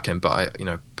doing the back end, but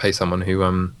I pay someone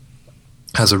who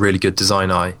has a really good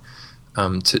design eye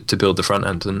to build the front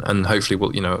end, and hopefully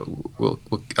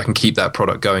I can keep that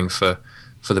product going for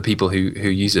the people who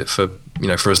use it for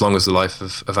as long as the life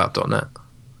of app.net.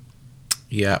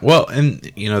 Yeah, well, and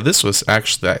this was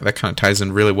actually that kind of ties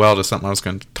in really well to something I was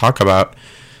going to talk about.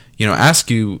 Ask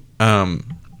you.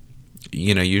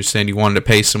 You're saying you wanted to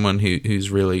pay someone who's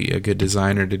really a good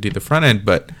designer to do the front end,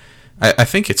 but I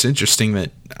think it's interesting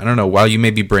that, I don't know, while you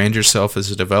maybe brand yourself as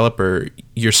a developer,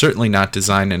 you're certainly not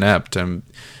design inept.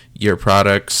 Your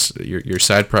products, your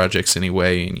side projects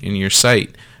anyway, in your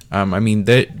site, I mean,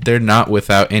 they're not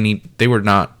without any. They were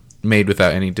not made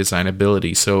without any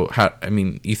designability. So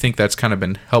you think that's kind of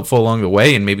been helpful along the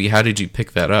way, and maybe how did you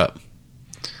pick that up?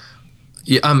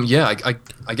 Yeah,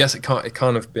 I guess it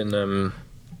kind of been kind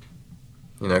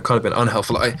of been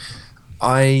unhelpful.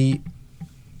 I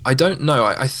don't know.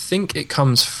 I think it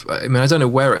comes. I don't know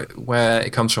where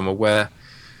it comes from, or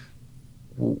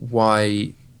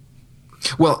why.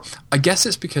 Well, I guess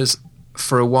it's because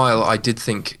for a while I did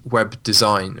think web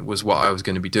design was what I was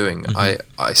going to be doing. I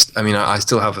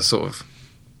still have a sort of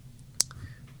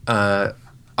I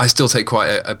still take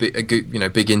quite a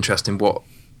big interest in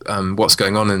what's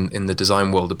going on in the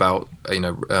design world about kind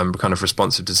of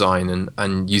responsive design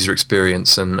and user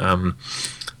experience, and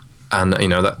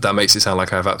that makes it sound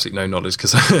like I have absolutely no knowledge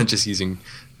because I'm just using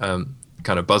kind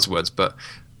of buzzwords, but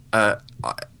I've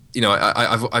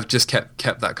just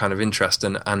kept that kind of interest,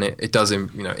 and it does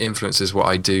influences what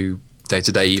I do day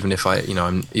to day, even if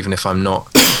I'm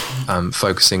not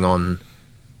focusing on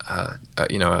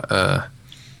a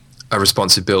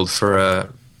responsive build for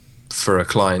a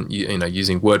client,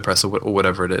 using WordPress or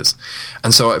whatever it is.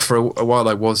 And so for a while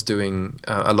I was doing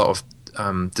a lot of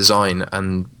design,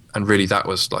 and really that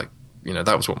was that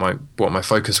was what my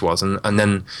focus was, and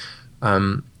then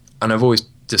and I've always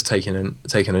just taken an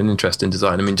interest in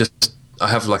design. I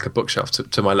have like a bookshelf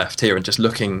to my left here, and just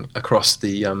looking across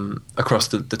the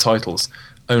titles,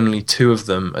 only 2 of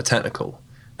them are technical,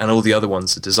 and all the other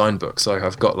ones are design books. So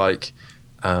I've got like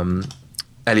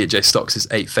Elliot J. Stocks'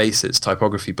 8 Faces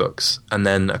typography books, and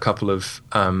then a couple of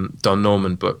Don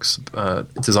Norman books,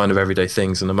 Design of Everyday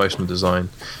Things and Emotional Design,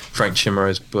 Frank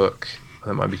Chimera's book,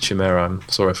 that might be Chimera, I'm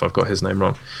sorry if I've got his name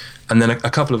wrong, and then a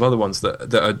couple of other ones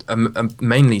that are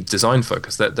mainly design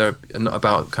focused. They're not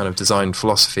about kind of design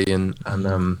philosophy and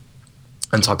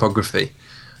typography.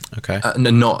 Okay.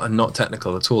 And not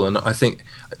technical at all. And I think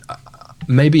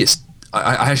maybe it's.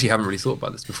 I actually haven't really thought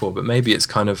about this before, but maybe it's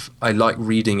kind of, I like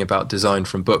reading about design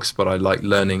from books, but I like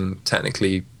learning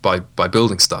technically by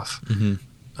building stuff.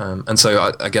 And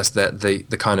so I guess that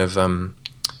the kind of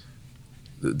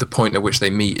the point at which they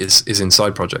meet is in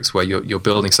side projects where you're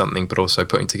building something but also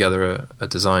putting together a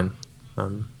design.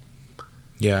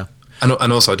 Yeah.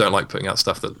 And also I don't like putting out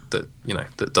stuff that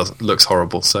doesn't looks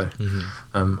horrible. So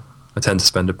I tend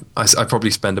to I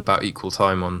probably spend about equal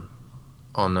time on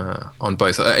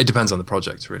both. It depends on the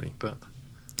project really, but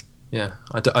yeah,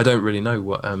 I don't really know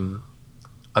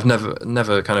I've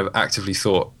never kind of actively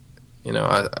thought,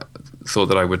 I thought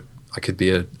that I could be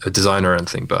a designer or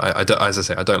anything. But I don't, as I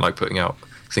say, I don't like putting out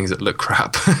things that look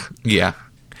crap. Yeah.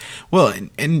 Well,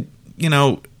 and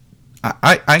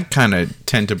I kind of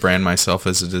tend to brand myself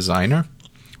as a designer,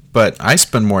 but I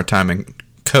spend more time in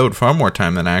code, far more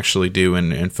time than I actually do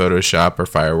in Photoshop or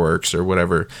Fireworks or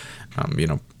whatever,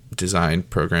 design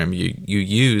program you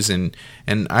use. And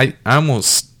I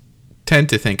almost tend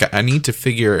to think I need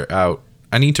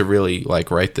to really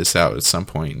like write this out at some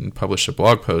point and publish a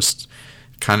blog post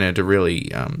kind of to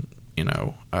really,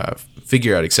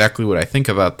 figure out exactly what I think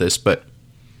about this. But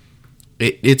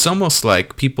it's almost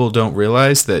like people don't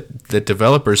realize that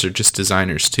developers are just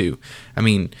designers too. I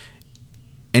mean,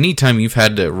 anytime you've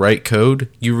had to write code,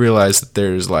 you realize that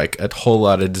there's like a whole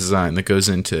lot of design that goes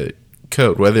into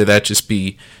code, whether that just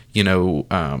be, the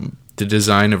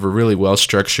design of a really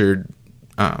well-structured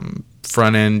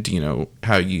front end,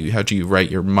 how do you write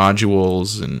your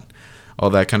modules and all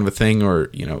that kind of a thing,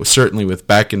 or, certainly with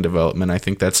back-end development, I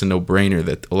think that's a no-brainer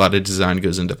that a lot of design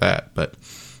goes into that. But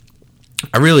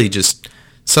I really just,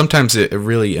 sometimes it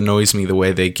really annoys me the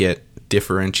way they get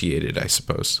differentiated, I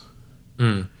suppose.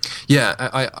 Yeah,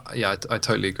 I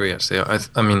totally agree. Actually,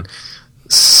 I mean,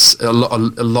 a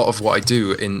lot of what I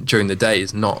do during the day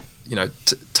is not,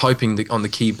 typing on the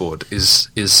keyboard is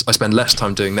I spend less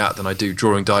time doing that than I do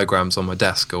drawing diagrams on my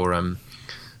desk or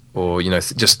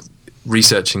just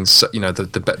researching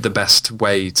the best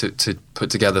way to put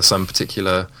together some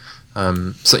particular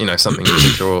something in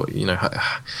particular, or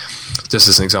just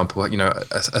as an example, a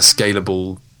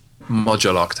scalable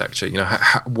module architecture.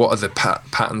 What are the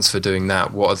patterns for doing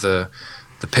that? What are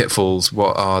the pitfalls?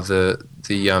 What are the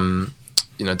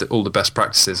all the best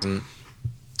practices? And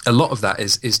a lot of that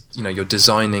is you're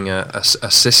designing a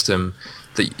system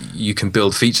that you can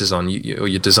build features on, or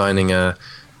you're designing a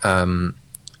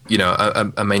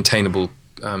maintainable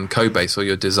code base, or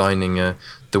you're designing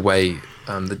the way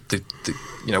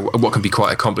what can be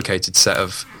quite a complicated set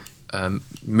of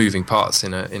moving parts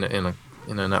in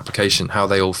an application, how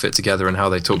they all fit together and how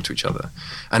they talk to each other.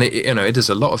 And it is,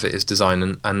 a lot of it is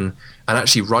design and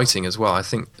actually writing as well. I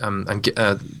think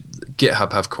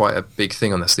GitHub have quite a big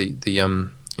thing on this.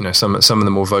 Some of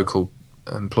the more vocal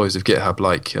employees of GitHub,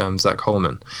 like Zach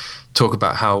Holman, talk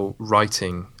about how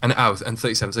writing and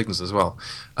 37 Signals as well,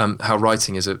 how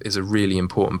writing is a really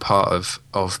important part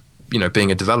of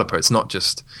being a developer. It's not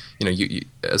just you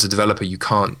as a developer, you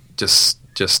can't just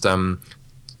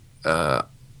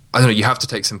I don't know, you have to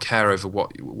take some care over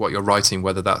what you're writing,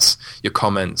 whether that's your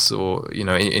comments or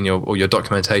in your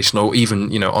documentation, or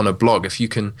even on a blog. If you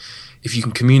can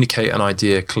communicate an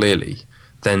idea clearly,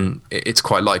 then it's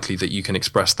quite likely that you can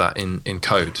express that in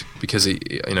code, because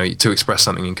to express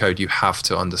something in code, you have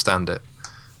to understand it.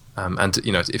 And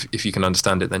if you can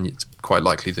understand it, then it's quite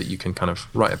likely that you can kind of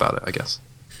write about it, I guess.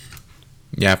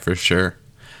 Yeah, for sure.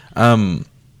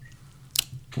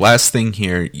 Last thing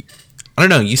here, I don't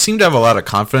know, you seem to have a lot of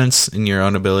confidence in your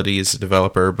own ability as a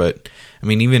developer, but I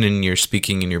mean, even in your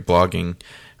speaking and your blogging,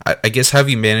 I guess, have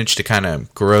you managed to kind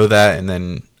of grow that and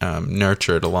then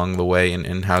nurture it along the way?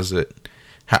 And how's it?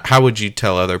 How would you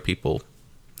tell other people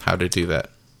how to do that?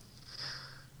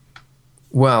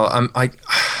 Well,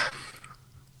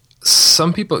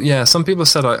 some people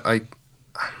said I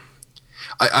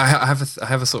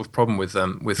have a sort of problem with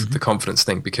the confidence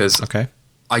thing, because okay.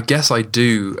 I guess I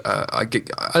do. I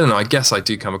don't know. I guess I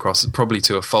do come across, probably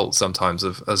to a fault sometimes,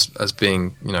 as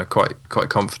being quite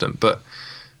confident. But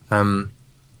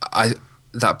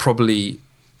that probably,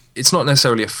 it's not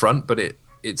necessarily a front, but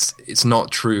it's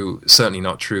not true. Certainly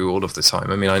not true all of the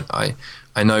time. I mean,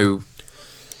 I know.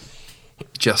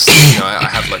 Just I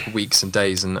have like weeks and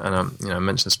days, and I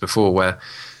mentioned this before,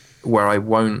 where I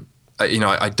won't.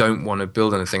 I don't want to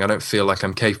build anything. I don't feel like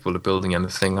I'm capable of building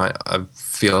anything. I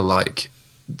feel like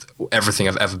everything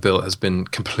I've ever built has been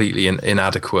completely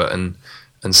inadequate and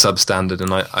substandard,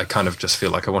 and I kind of just feel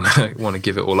like I want to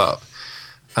give it all up.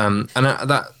 And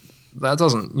that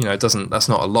doesn't that's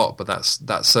not a lot, but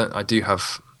that's I do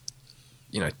have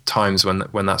times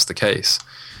when that's the case.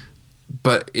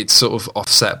 But it's sort of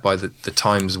offset by the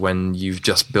times when you've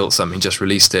just built something, just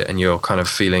released it, and you're kind of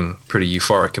feeling pretty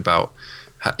euphoric about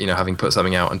having put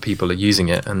something out and people are using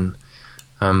it. And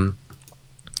I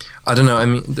don't know. I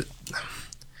mean,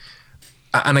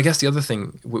 and I guess the other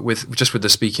thing with the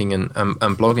speaking and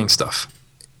blogging stuff,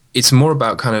 it's more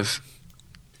about kind of,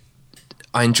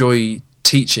 I enjoy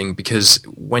teaching, because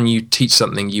when you teach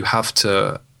something, you have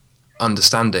to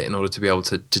understand it in order to be able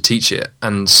to teach it.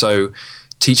 And so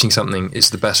teaching something is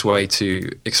the best way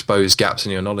to expose gaps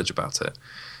in your knowledge about it.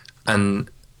 And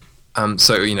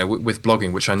So, with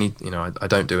blogging, which I need, I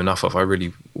don't do enough of, I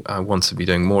really want to be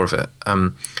doing more of it.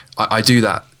 I do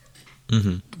that,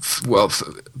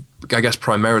 I guess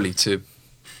primarily to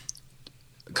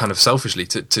kind of selfishly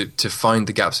to find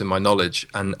the gaps in my knowledge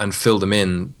and fill them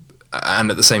in,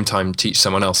 and at the same time teach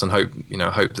someone else and hope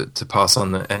that to pass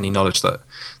on any knowledge that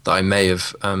I may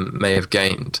have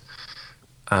gained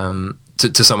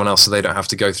to someone else, so they don't have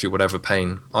to go through whatever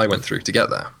pain I went through to get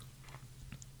there.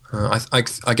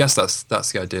 I guess that's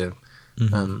the idea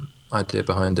idea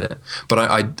behind it. But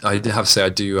I have to say I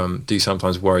do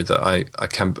sometimes worry that I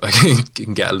can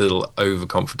get a little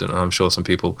overconfident, and I'm sure some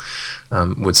people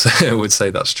would say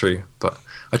that's true. But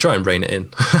I try and rein it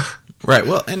in. Right.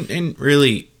 Well, and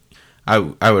really,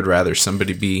 I would rather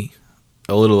somebody be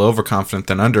a little overconfident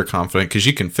than underconfident, because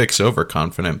you can fix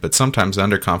overconfident, but sometimes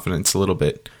underconfident's a little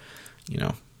bit,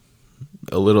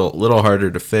 a little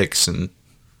harder to fix, and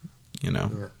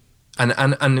Yeah. And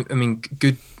I mean,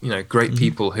 good, great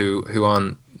people who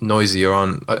aren't noisy or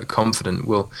aren't confident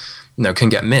will, can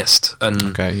get missed. And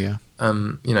okay, yeah.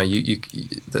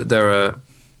 There are,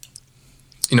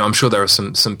 I'm sure there are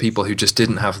some people who just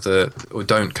didn't have or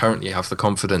don't currently have the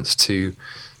confidence to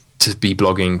be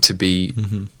blogging, to be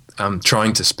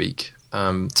trying to speak,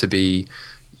 to be,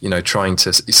 trying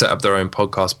to set up their own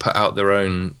podcast, put out their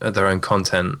own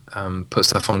content, put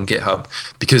stuff on GitHub,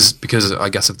 because I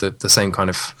guess of the same kind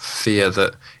of fear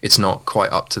that it's not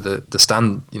quite up to the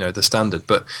standard.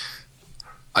 But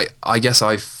I guess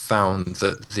I've found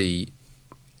that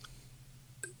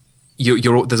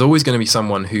there's always going to be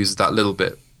someone who's that little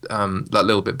bit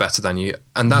better than you,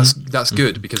 and that's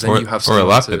good, because then you have someone or a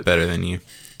lot bit better than you.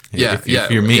 If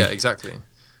you're me. Yeah, exactly.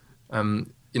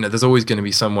 There's always going to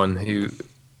be someone who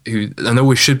and there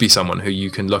always should be someone who you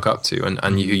can look up to and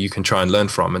who you can try and learn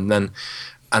from, and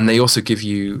they also give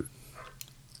you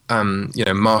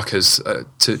markers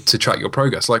to track your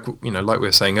progress, like we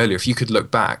were saying earlier. If you could look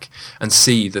back and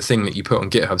see the thing that you put on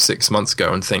GitHub 6 months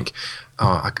ago and think,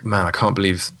 I can't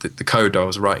believe the code I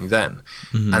was writing then,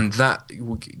 and that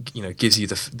gives you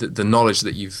the knowledge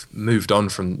that you've moved on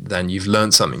from then. You've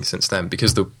learned something since then,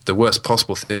 because the worst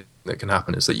possible thing that can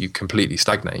happen is that you completely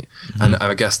stagnate, and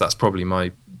I guess that's probably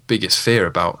my biggest fear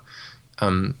about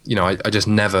I just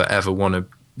never ever want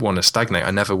to stagnate.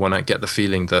 I never want to get the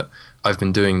feeling that I've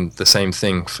been doing the same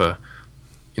thing for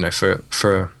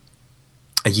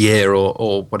a year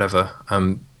or whatever,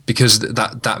 because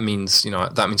that means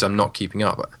I'm not keeping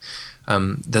up.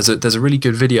 There's a really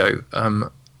good video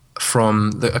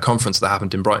from a conference that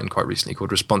happened in Brighton quite recently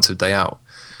called Responsive Day Out,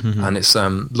 and it's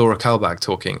Laura Kalbag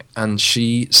talking, and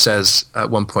she says at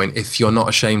one point, if you're not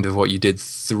ashamed of what you did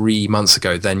 3 months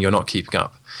ago, then you're not keeping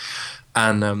up.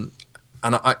 And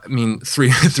I mean,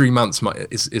 3 months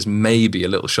is maybe a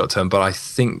little short term, but I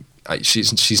think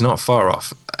she's not far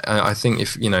off. I think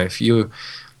if you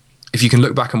can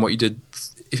look back on what you did,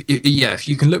 if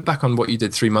you can look back on what you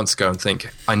did 3 months ago and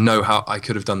think, I know how I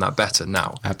could have done that better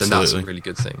now, then that's a really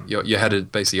good thing. You're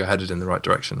headed in the right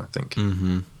direction, I think.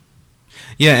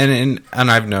 Yeah, and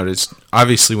I've noticed,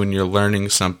 obviously, when you're learning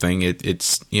something,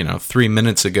 it's 3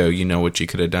 minutes ago, what you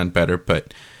could have done better,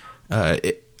 but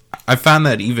I found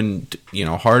that even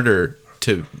harder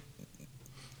to,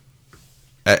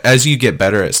 as you get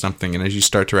better at something and as you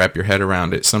start to wrap your head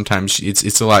around it, sometimes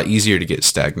it's a lot easier to get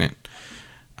stagnant.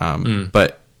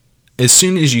 But as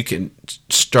soon as you can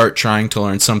start trying to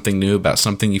learn something new about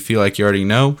something you feel like you already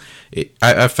know,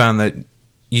 I found that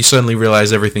you suddenly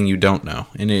realize everything you don't know,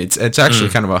 and it's actually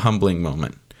kind of a humbling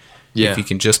moment. Yeah, if you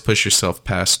can just push yourself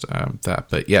past that.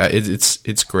 But yeah,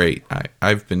 it's great.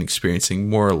 I've been experiencing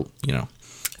more,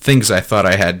 things I thought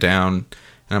I had down,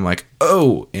 and I'm like,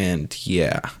 oh, and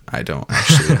yeah, I don't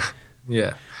actually,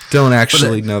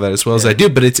 know that as well as I do.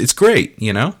 But it's great,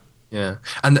 Yeah,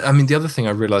 and I mean, the other thing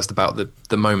I realized about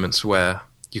the moments where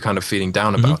you're kind of feeling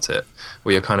down about it,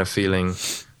 where you're kind of feeling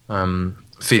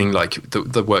like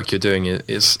the work you're doing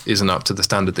isn't up to the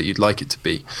standard that you'd like it to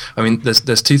be. I mean,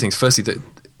 there's two things. Firstly,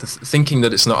 the thinking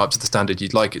that it's not up to the standard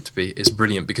you'd like it to be is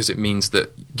brilliant, because it means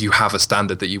that you have a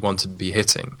standard that you want to be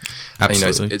hitting.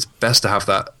 Absolutely. And, it's best to have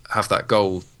that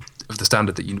goal of the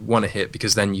standard that you want to hit,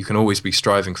 because then you can always be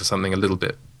striving for something a little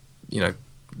bit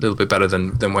better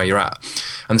than where you're at.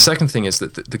 And the second thing is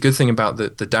that the good thing about the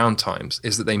down times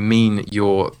is that they mean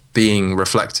you're being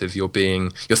reflective, you're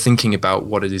thinking about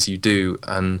what it is you do,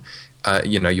 and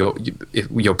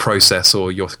your process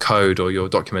or your code or your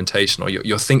documentation, or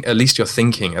at least you're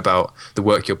thinking about the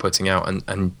work you're putting out,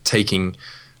 and taking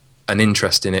an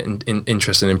interest in it, and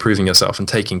interest in improving yourself, and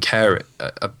taking care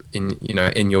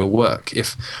in your work.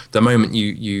 If the moment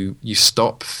you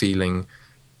stop feeling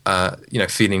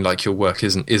feeling like your work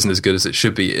isn't as good as it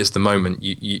should be is the moment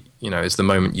is the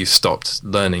moment you've stopped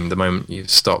learning, the moment you've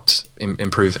stopped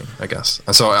improving, I guess.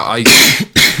 And so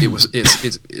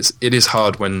it is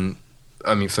hard when,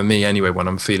 I mean, for me anyway, when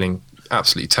I'm feeling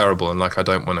absolutely terrible and like I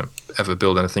don't want to ever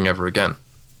build anything ever again.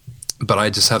 But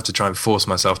I just have to try and force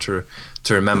myself to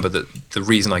remember that the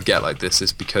reason I get like this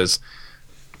is because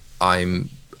I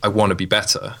want to be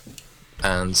better,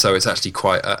 and so it's actually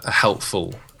quite a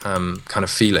helpful kind of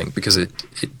feeling, because it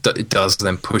does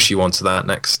then push you onto that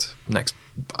next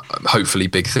hopefully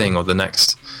big thing, or the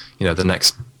next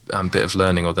bit of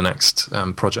learning, or the next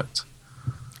project.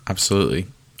 Absolutely,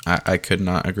 I could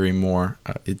not agree more.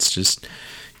 It's just,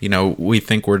 we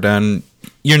think we're done.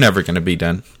 You're never going to be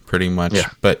done, pretty much.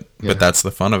 Yeah. But that's the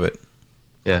fun of it.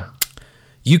 Yeah.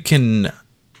 You can.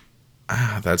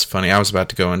 That's funny. I was about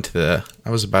to go into the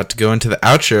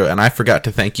outro, and I forgot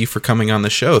to thank you for coming on the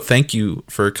show. Thank you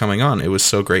for coming on. It was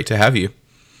so great to have you.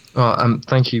 Oh,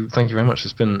 thank you very much.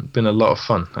 It's been a lot of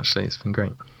fun, actually. It's been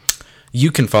great.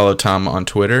 You can follow Tom on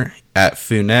Twitter at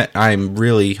Funet. I'm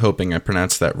really hoping I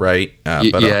pronounced that right.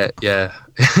 Yeah.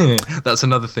 That's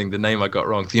another thing. The name I got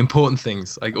wrong. The important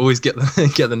things, I always get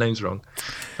the names wrong.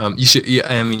 You should. Yeah,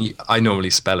 I mean, I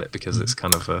normally spell it because it's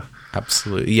kind of a.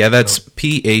 Absolutely. Yeah, that's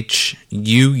Phuunet,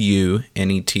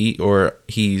 or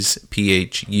he's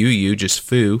Phuu, just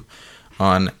Foo,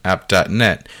 on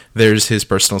app.net. There's his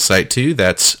personal site too.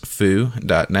 That's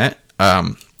foo.net.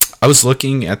 I was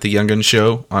looking at the Young Gun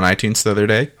Show on iTunes the other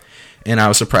day, and I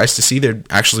was surprised to see there'd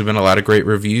actually been a lot of great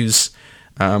reviews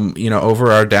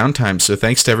over our downtime. So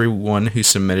thanks to everyone who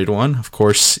submitted one. Of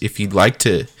course, if you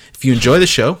enjoy the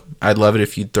show, I'd love it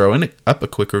if you'd throw up a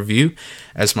quick review.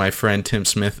 As my friend Tim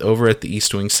Smith over at the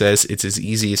East Wing says, it's as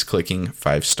easy as clicking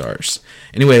 5 stars.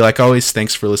 Anyway, like always,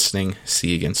 thanks for listening. See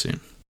you again soon.